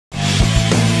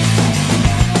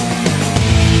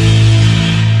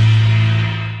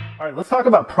right, let's talk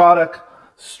about product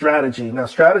strategy. Now,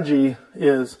 strategy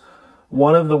is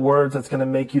one of the words that's going to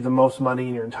make you the most money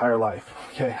in your entire life.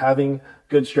 Okay, having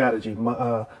good strategy,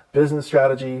 business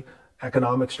strategy,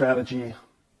 economic strategy,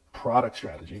 product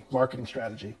strategy, marketing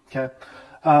strategy. Okay,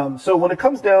 so when it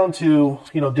comes down to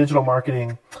digital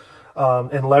marketing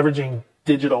and leveraging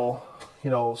digital,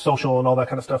 social and all that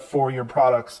kind of stuff for your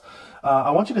products,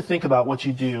 I want you to think about what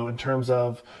you do in terms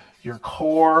of your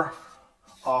core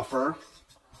offer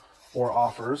or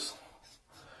offers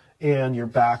and your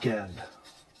back end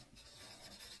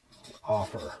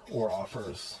offer or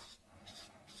offers.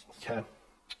 Okay.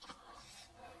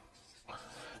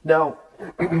 Now,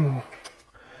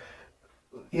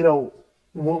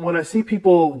 when I see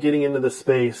people getting into this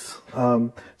space,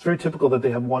 it's very typical that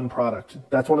they have one product.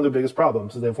 That's one of their biggest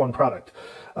problems, is they have one product.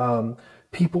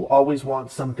 People always want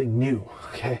something new,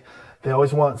 okay? They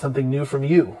always want something new from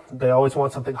you. They always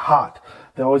want something hot.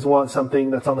 They always want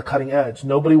something that's on the cutting edge.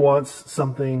 Nobody wants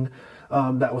something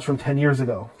that was from 10 years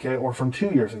ago, okay, or from 2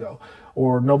 years ago.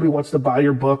 Or nobody wants to buy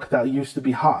your book that used to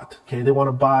be hot, okay? They want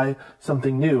to buy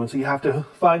something new. And so you have to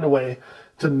find a way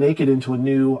to make it into a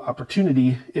new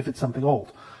opportunity if it's something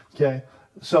old, okay?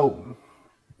 So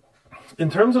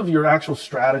in terms of your actual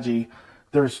strategy,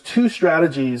 there's two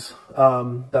strategies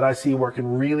that I see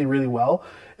working really, really well.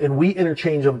 And we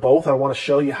interchange them both. I want to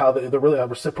show you how they're really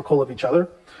reciprocal of each other.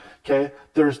 Okay.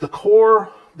 There's the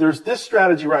core, there's this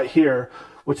strategy right here,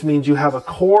 which means you have a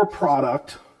core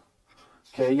product.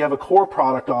 Okay. You have a core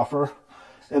product offer,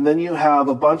 and then you have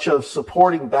a bunch of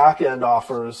supporting back end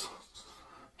offers.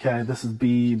 Okay. This is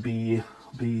B, B,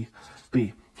 B,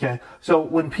 B. Okay. So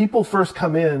when people first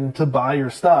come in to buy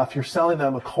your stuff, you're selling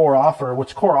them a core offer,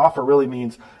 which core offer really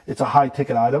means it's a high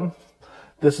ticket item.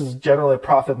 This is generally a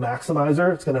profit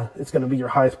maximizer. It's gonna be your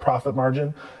highest profit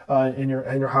margin, and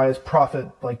your highest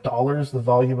profit, like dollars. The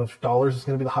volume of dollars is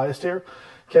gonna be the highest here.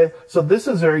 Okay, so this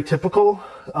is very typical.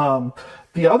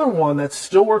 The other one that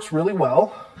still works really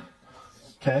well,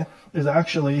 okay, is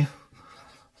actually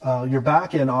your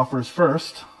back end offers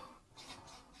first,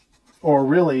 or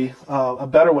really a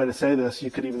better way to say this, you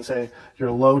could even say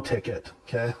your low ticket.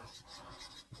 Okay,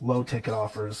 low ticket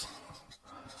offers.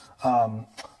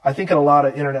 I think in a lot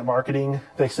of internet marketing,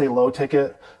 they say low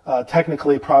ticket.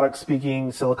 Technically, product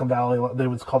speaking, Silicon Valley, they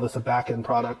would call this a back-end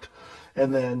product.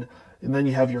 And then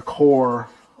you have your core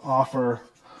offer,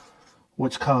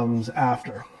 which comes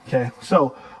after. Okay,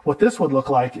 so what this would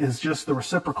look like is just the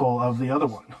reciprocal of the other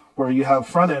one, where you have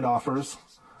front-end offers,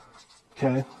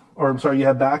 okay, or I'm sorry, you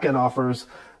have back-end offers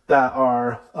that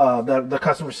are that the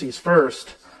customer sees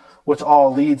first, which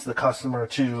all leads the customer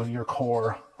to your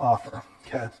core offer.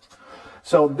 Okay.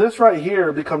 So this right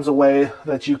here becomes a way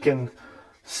that you can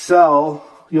sell.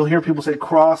 You'll hear people say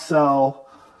cross-sell,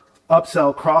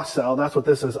 upsell, cross-sell. That's what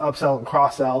this is, upsell and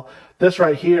cross-sell. This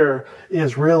right here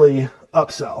is really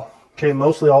upsell. Okay,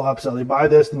 mostly all upsell. They buy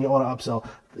this, then you want to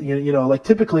upsell. Like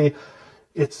typically,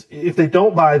 it's if they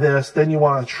don't buy this, then you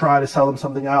want to try to sell them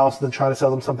something else, then try to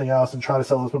sell them something else, and try to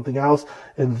sell them something else,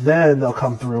 and then they'll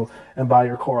come through and buy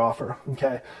your core offer.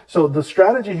 Okay, so the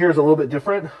strategy here is a little bit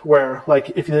different, where like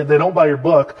if they don't buy your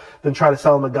book, then try to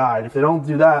sell them a guide. If they don't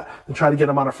do that, then try to get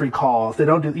them on a free call. If they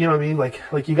don't do, you know what I mean?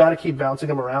 Like you got to keep bouncing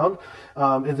them around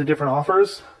into different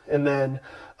offers, and then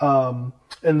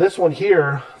in this one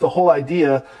here, the whole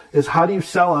idea is how do you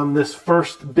sell them this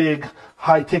first big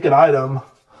high ticket item?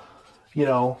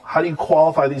 How do you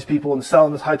qualify these people and sell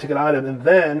them this high ticket item? And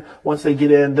then once they get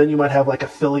in, then you might have like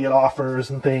affiliate offers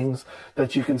and things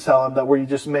that you can sell them where you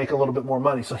just make a little bit more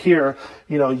money. So here,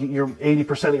 your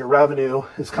 80% of your revenue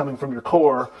is coming from your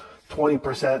core,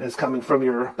 20% is coming from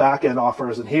your back end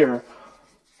offers. And here,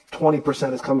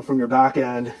 20% is coming from your back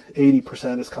end,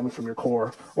 80% is coming from your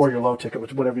core or your low ticket,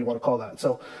 which whatever you want to call that.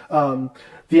 So,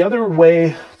 the other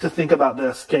way to think about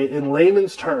this, okay, in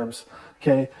layman's terms,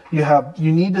 okay, you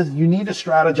need to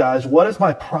strategize. What is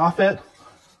my profit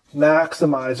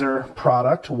maximizer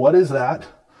product? What is that?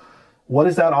 What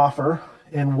is that offer?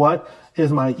 And what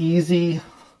is my easy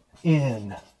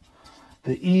in?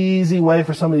 The easy way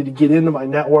for somebody to get into my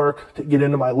network, to get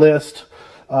into my list.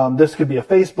 This could be a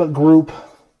Facebook group.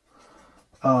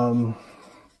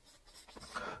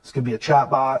 This could be a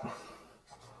chatbot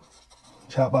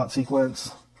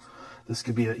sequence. This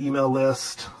could be an email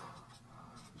list.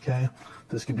 Okay,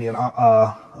 this could be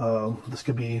this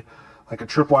could be like a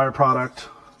tripwire product.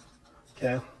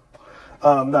 Okay,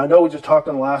 now I know we just talked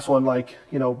on the last one, like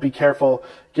be careful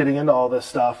getting into all this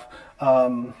stuff.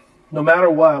 No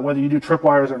matter what, whether you do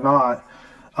tripwires or not,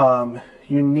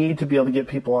 you need to be able to get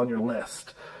people on your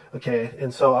list. Okay,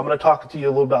 and so I'm going to talk to you a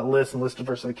little about lists and list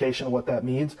diversification and what that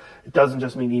means. It doesn't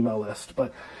just mean email list,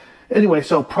 but Anyway,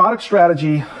 so product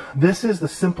strategy, this is the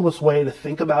simplest way to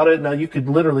think about it. Now you could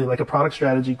literally, like a product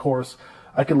strategy course,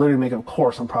 I could literally make a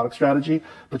course on product strategy,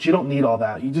 but you don't need all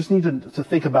that. You just need to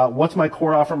think about what's my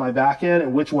core offer, my back end,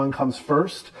 and which one comes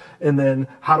first. And then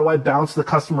how do I bounce the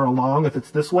customer along if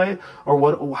it's this way?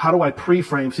 Or how do I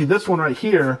pre-frame? See, this one right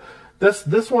here,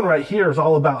 this one right here is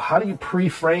all about how do you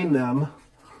pre-frame them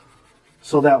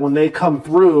so that when they come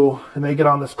through and they get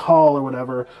on this call or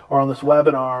whatever, or on this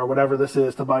webinar or whatever this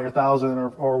is to buy your 1,000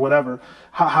 or whatever,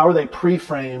 how are they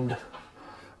pre-framed?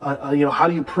 How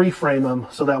do you pre-frame them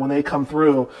so that when they come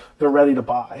through, they're ready to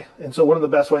buy? And so one of the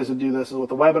best ways to do this is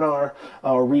with a webinar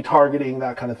or retargeting,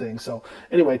 that kind of thing. So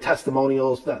anyway,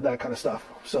 testimonials, that kind of stuff.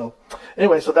 So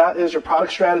anyway, so that is your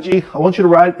product strategy. I want you to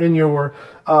write in your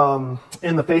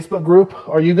in the Facebook group,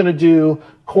 are you going to do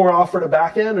core offer to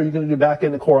back end, or are you going to do back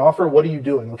end to core offer? What are you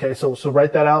doing? Okay, so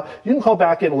write that out. You can call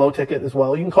back end low ticket as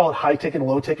well. You can call it high ticket and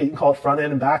low ticket. You can call it front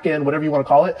end and back end, whatever you want to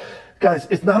call it. Guys,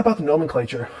 it's not about the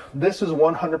nomenclature. This is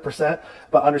 100%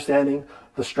 about understanding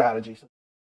the strategies.